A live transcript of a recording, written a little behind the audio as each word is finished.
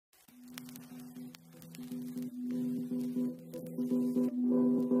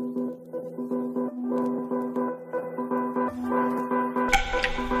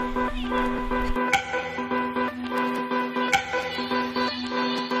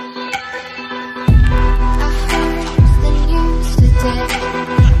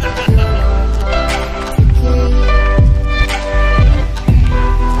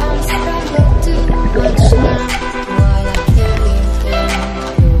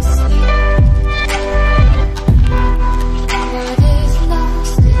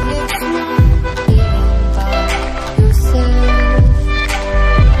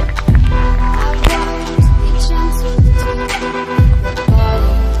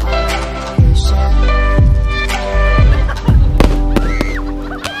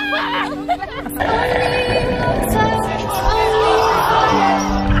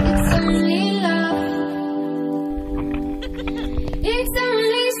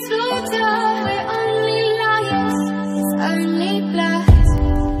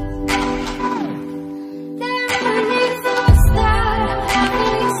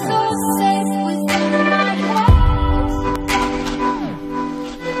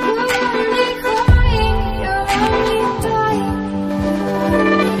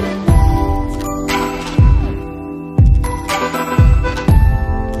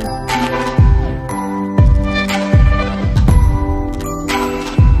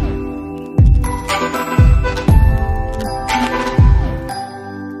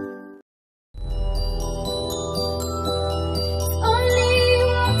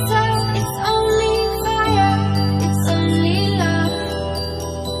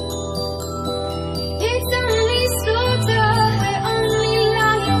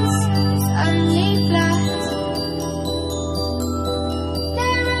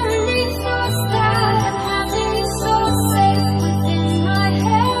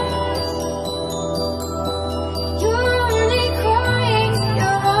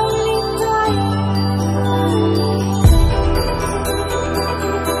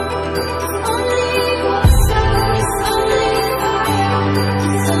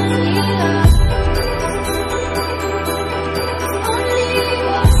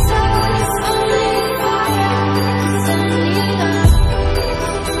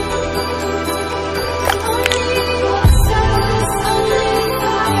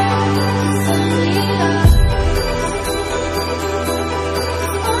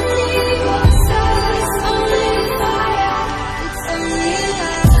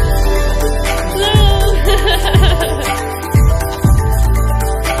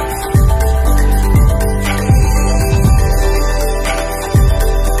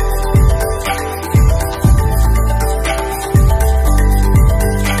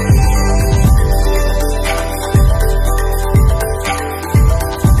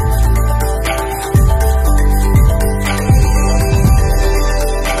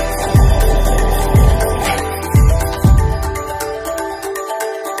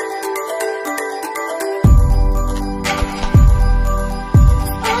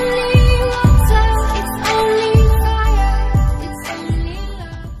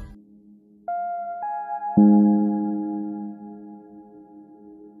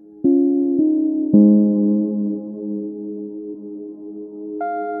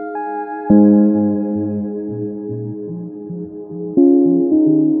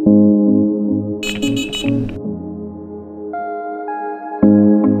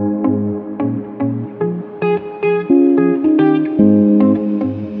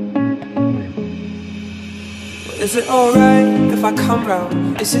Is it alright if I come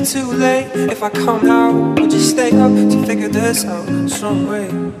round? Is it too late if I come now? Would you stay up to figure this out some way?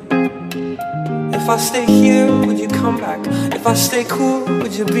 If I stay here, would you come back? If I stay cool,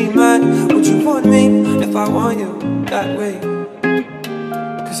 would you be mad? Would you want me if I want you that way?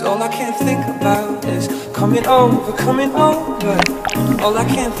 Cause all I can think about is coming over, coming over. All I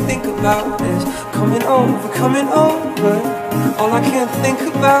can think about is coming over, coming over. All I can think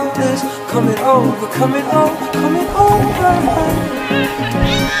about is coming over, coming over, coming over.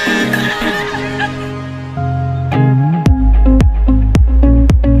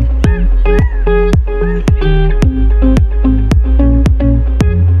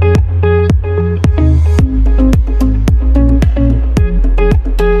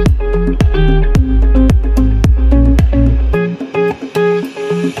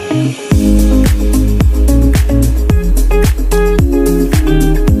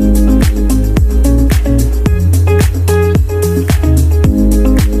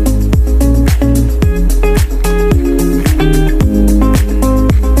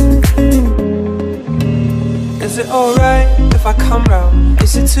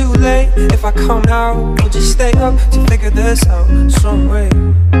 If I come now, would you stay up to figure this out some way?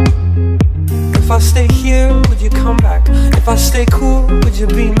 If I stay here, would you come back? If I stay cool, would you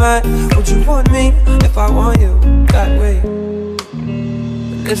be mad? Would you want me if I want you that way?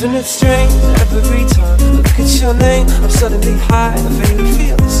 Isn't it strange every time I look at your name, I'm suddenly high, I faintly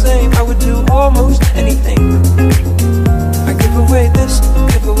feel the same. I would do almost anything. I give away this,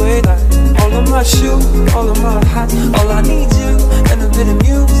 give away that. All of my shoes, all of my hats. All I need you and a bit of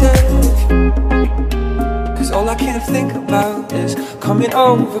music. Cause all I can think about is coming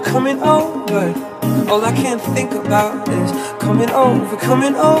over, coming over. All I can think about is coming over,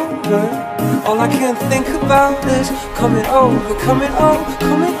 coming over. All I can think about is coming over, coming over,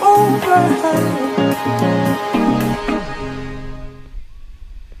 coming over.